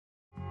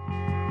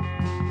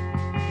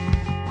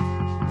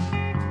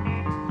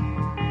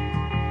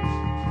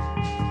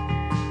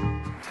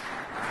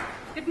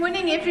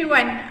Morning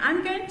everyone.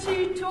 I'm going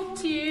to talk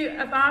to you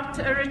about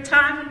a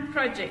retirement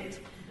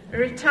project. A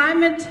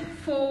retirement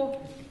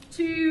for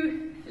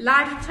two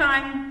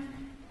lifetime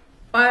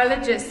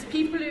biologists,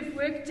 people who've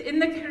worked in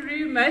the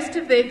Karoo most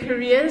of their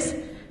careers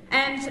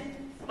and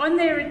on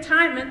their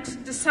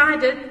retirement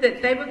decided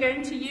that they were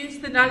going to use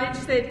the knowledge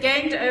they'd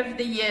gained over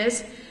the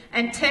years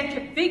and take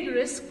a big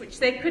risk which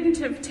they couldn't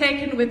have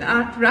taken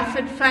without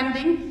Rufford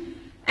funding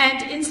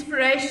and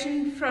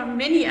inspiration from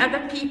many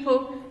other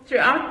people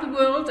throughout the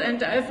world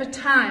and over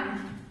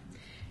time.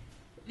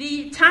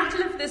 The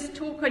title of this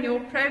talk on your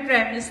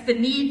program is The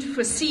Need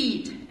for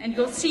Seed, and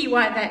you'll see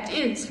why that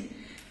is.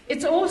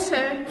 It's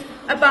also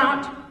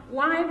about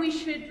why we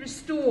should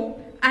restore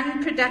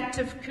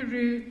unproductive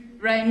Karoo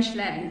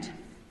rangeland.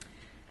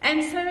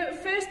 And so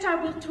first I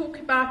will talk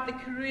about the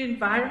Karoo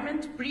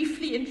environment,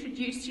 briefly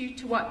introduce you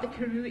to what the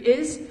Karoo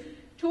is,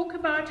 talk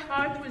about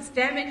how it was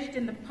damaged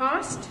in the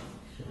past,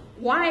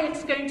 why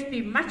it's going to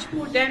be much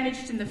more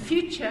damaged in the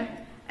future,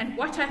 and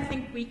what I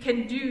think we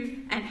can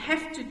do and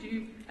have to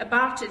do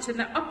about it, and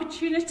the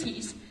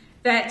opportunities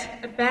that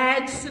a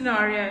bad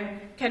scenario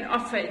can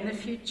offer in the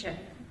future.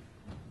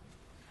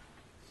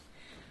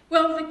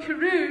 Well, the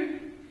Karoo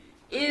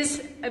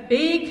is a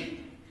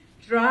big,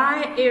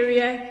 dry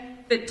area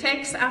that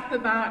takes up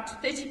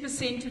about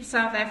 30% of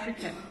South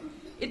Africa.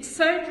 It's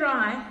so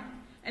dry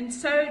and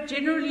so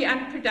generally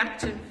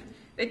unproductive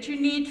that you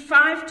need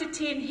 5 to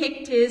 10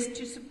 hectares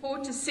to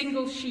support a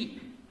single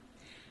sheep.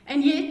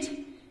 And yet,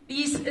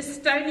 these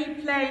stony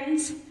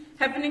plains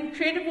have an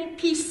incredible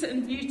peace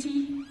and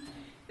beauty.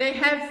 They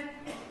have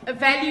a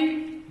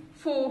value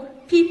for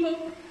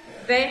people.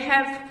 They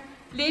have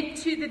led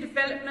to the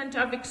development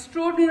of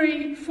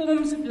extraordinary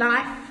forms of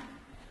life.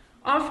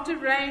 After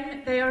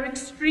rain, they are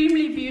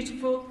extremely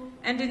beautiful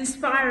and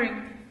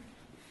inspiring.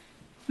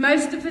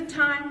 Most of the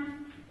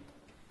time,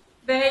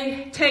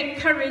 they take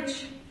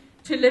courage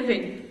to live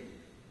in.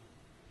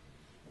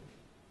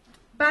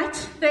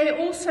 But they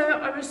also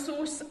are a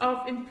source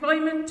of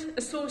employment,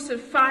 a source of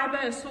fibre,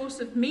 a source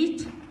of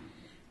meat,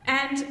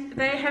 and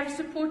they have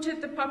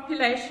supported the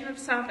population of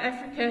South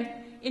Africa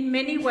in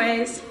many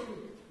ways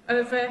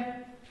over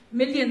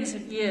millions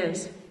of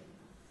years.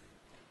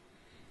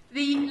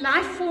 The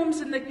life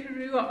forms in the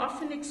Karoo are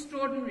often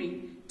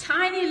extraordinary.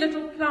 Tiny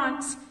little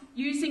plants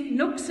using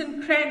nooks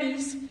and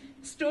crannies,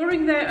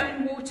 storing their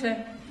own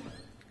water,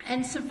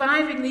 and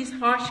surviving these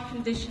harsh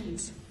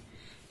conditions.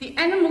 The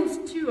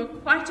animals, too, are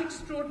quite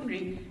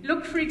extraordinary.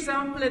 Look, for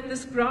example, at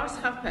this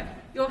grasshopper.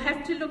 You'll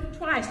have to look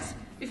twice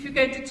if you're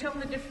going to tell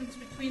the difference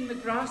between the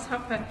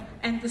grasshopper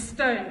and the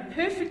stone.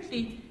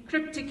 Perfectly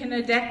cryptic and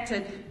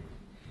adapted.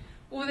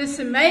 Or this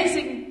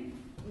amazing,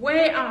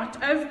 way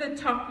out,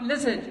 over-the-top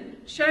lizard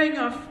showing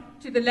off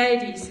to the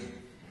ladies.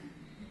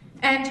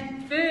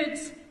 And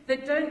birds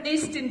that don't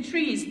nest in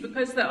trees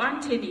because there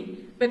aren't any,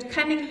 but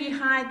cunningly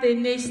hide their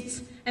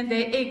nests and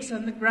their eggs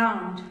on the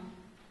ground.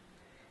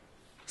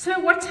 So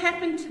what's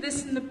happened to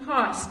this in the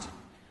past?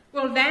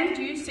 Well, land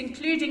use,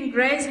 including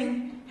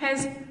grazing,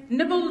 has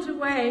nibbled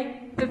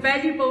away the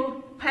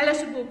valuable,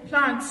 palatable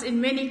plants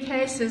in many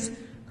cases,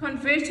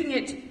 converting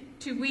it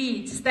to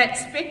weeds. That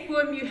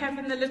speckworm you have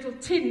in the little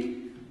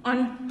tin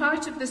on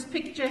part of this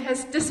picture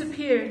has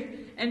disappeared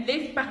and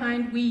left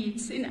behind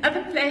weeds. In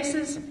other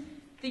places,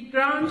 the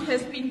ground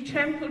has been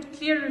trampled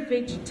clear of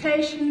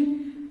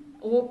vegetation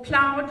or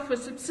ploughed for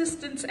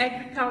subsistence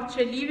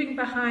agriculture, leaving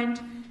behind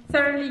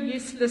thoroughly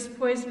useless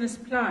poisonous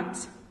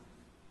plants.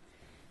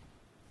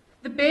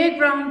 The bare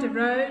ground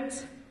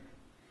erodes,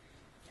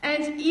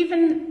 and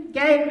even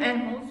game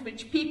animals,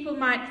 which people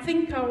might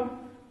think are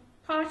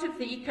part of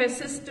the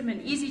ecosystem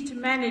and easy to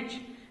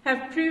manage,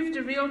 have proved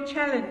a real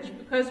challenge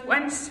because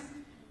once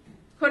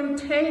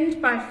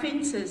contained by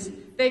fences,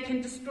 they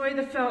can destroy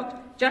the veld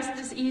just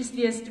as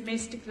easily as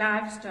domestic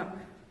livestock.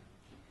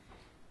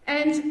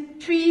 And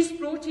trees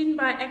brought in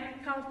by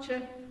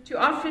agriculture to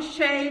offer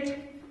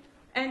shade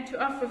and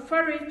to offer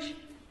forage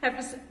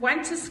have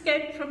once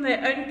escaped from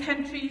their own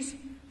countries,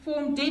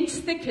 form dense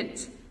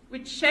thickets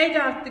which shade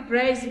out the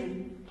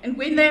grazing, and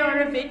when they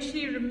are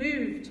eventually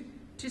removed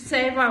to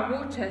save our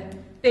water,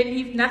 they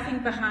leave nothing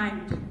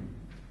behind.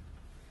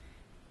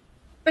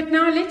 But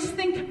now let's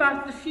think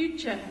about the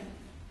future.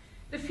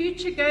 The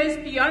future goes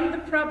beyond the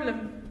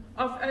problem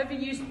of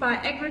overuse by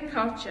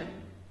agriculture.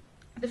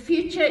 The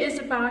future is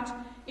about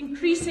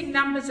increasing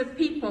numbers of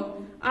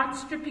people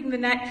outstripping the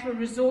natural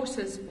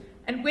resources.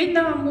 And when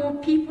there are more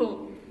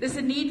people, there's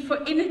a need for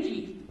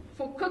energy,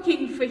 for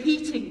cooking, for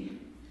heating.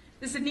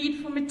 There's a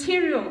need for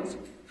materials,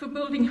 for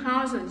building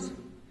houses.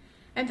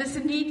 And there's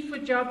a need for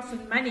jobs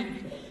and money.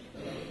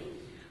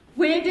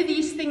 Where do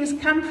these things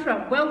come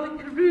from? Well,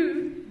 the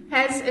Karoo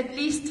has at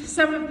least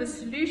some of the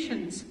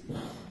solutions.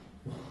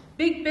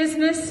 Big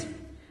business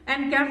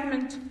and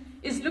government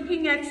is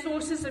looking at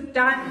sources of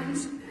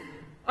diamonds,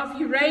 of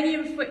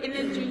uranium for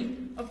energy,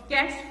 of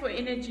gas for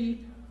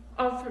energy,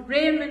 of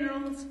rare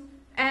minerals,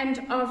 and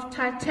of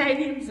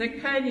titanium,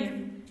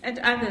 zirconium, and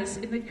others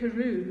in the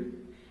Karoo.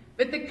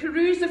 But the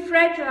Karoo is a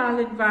fragile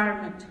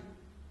environment.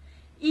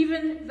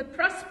 Even the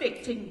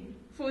prospecting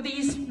for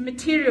these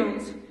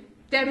materials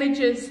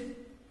damages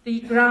the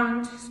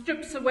ground,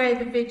 strips away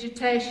the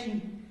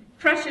vegetation,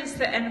 crushes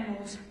the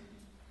animals.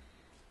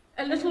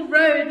 A little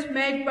road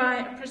made by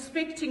a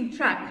prospecting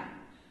truck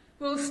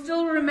will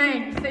still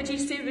remain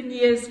 37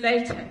 years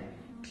later,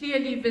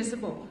 clearly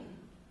visible.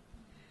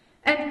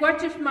 And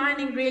what if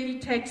mining really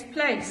takes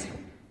place?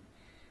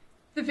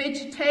 The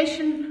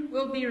vegetation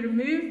will be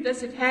removed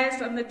as it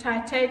has on the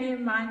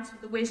titanium mines of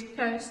the West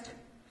Coast,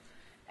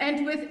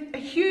 and with a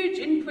huge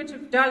input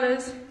of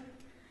dollars,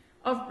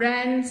 of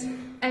brands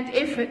and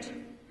effort,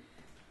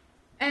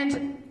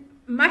 and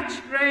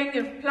much growing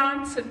of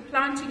plants and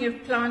planting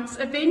of plants,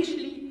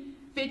 eventually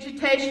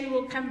vegetation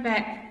will come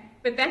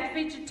back, but that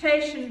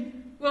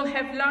vegetation will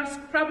have lost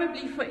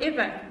probably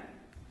forever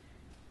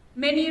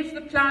many of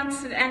the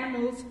plants and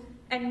animals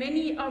and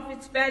many of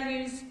its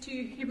values to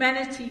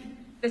humanity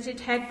that it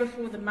had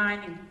before the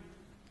mining.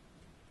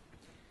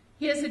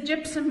 Here's a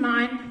gypsum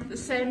mine, the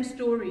same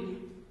story.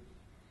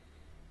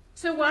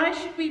 So why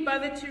should we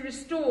bother to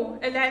restore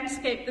a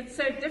landscape that's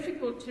so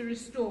difficult to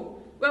restore?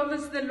 Well,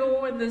 there's the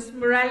law and there's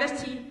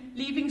morality,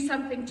 leaving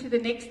something to the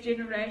next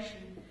generation.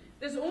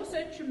 There's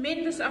also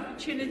tremendous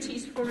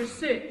opportunities for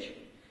research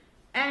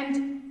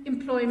and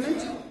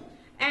employment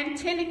and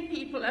telling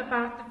people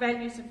about the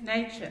values of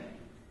nature.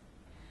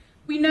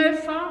 We know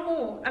far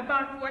more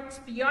about what's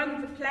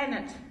beyond the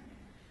planet.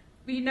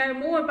 We know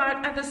more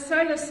about other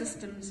solar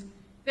systems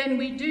than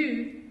we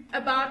do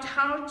about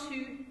how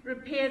to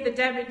repair the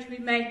damage we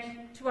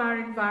make to our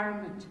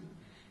environment.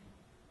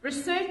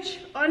 Research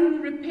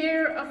on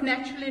repair of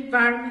natural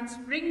environments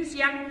brings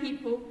young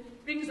people,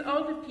 brings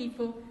older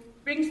people,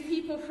 brings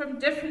people from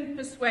different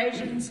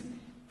persuasions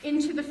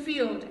into the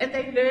field, and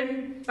they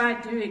learn by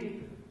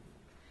doing.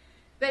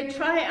 They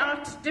try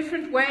out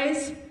different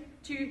ways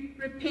to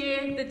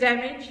repair the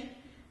damage,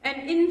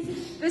 and in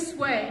this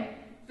way,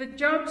 the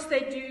jobs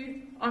they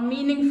do are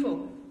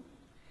meaningful.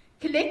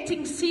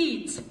 Collecting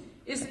seeds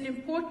is an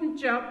important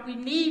job. We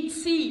need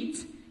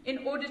seeds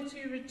in order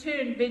to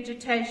return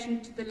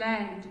vegetation to the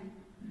land.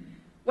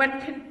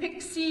 One can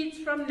pick seeds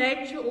from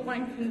nature or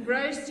one can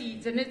grow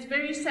seeds, and it's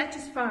very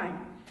satisfying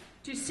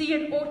to see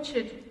an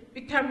orchard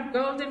become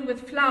golden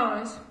with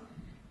flowers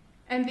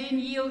and then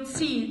yield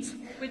seeds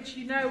which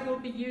you know will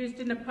be used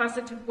in a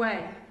positive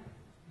way.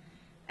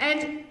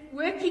 And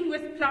working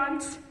with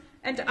plants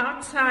and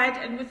outside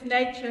and with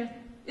nature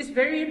is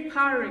very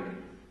empowering.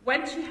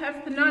 Once you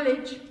have the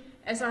knowledge,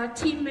 as our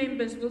team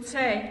members will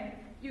say,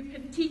 you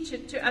can teach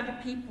it to other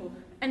people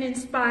and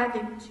inspire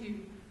them too.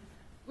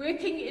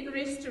 Working in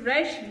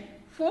restoration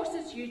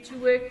forces you to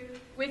work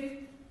with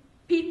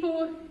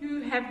people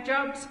who have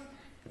jobs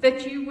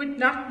that you would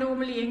not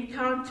normally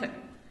encounter.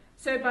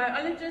 So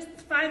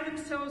biologists find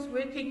themselves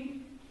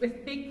working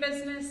with big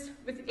business,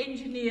 with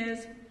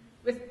engineers,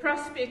 with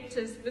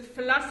prospectors, with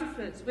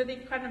philosophers, with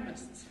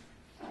economists.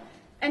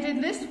 And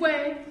in this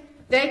way,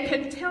 they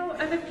can tell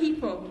other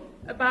people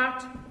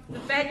about the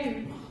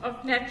value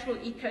of natural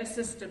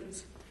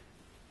ecosystems.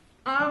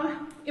 Our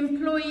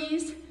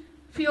employees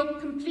feel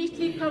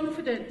completely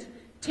confident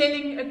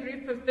telling a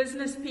group of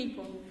business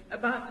people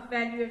about the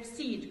value of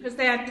seed because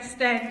they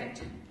understand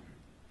it.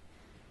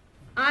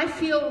 I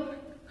feel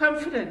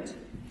confident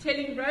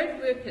telling road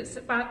workers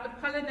about the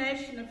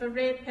pollination of a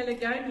rare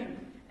pelargonium,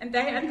 and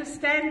they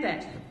understand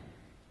that.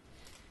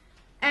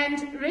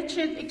 And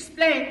Richard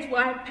explained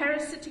why a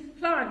parasitic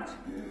plant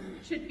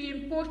should be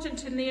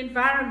important in the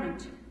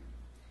environment.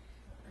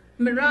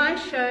 Mirai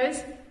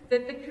shows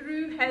that the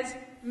Karoo has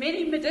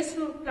many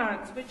medicinal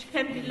plants which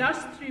can be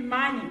lost through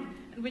mining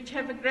and which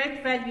have a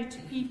great value to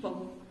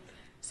people.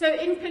 So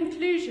in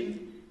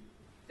conclusion,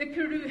 the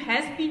Karoo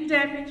has been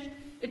damaged.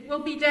 It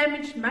will be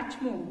damaged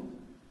much more.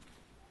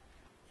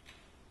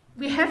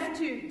 We have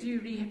to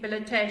do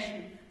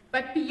rehabilitation,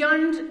 but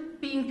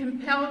beyond being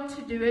compelled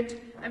to do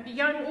it and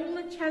beyond all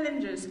the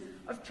challenges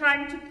of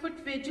trying to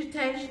put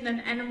vegetation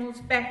and animals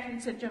back in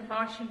such a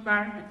harsh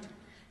environment,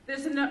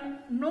 there's an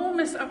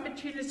enormous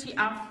opportunity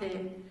out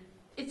there.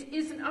 It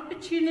is an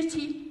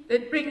opportunity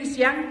that brings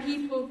young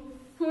people,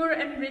 poor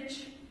and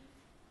rich,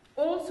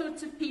 all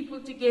sorts of people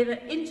together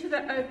into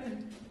the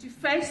open to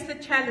face the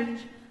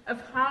challenge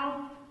of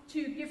how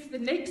to give the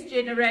next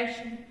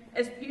generation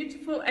as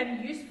beautiful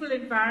and useful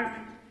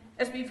environment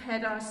as we've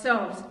had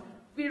ourselves.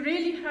 We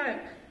really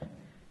hope,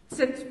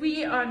 since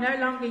we are no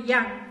longer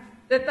young,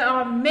 that there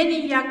are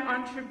many young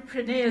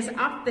entrepreneurs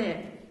out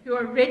there who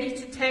are ready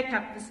to take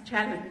up this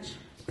challenge.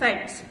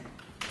 Thanks.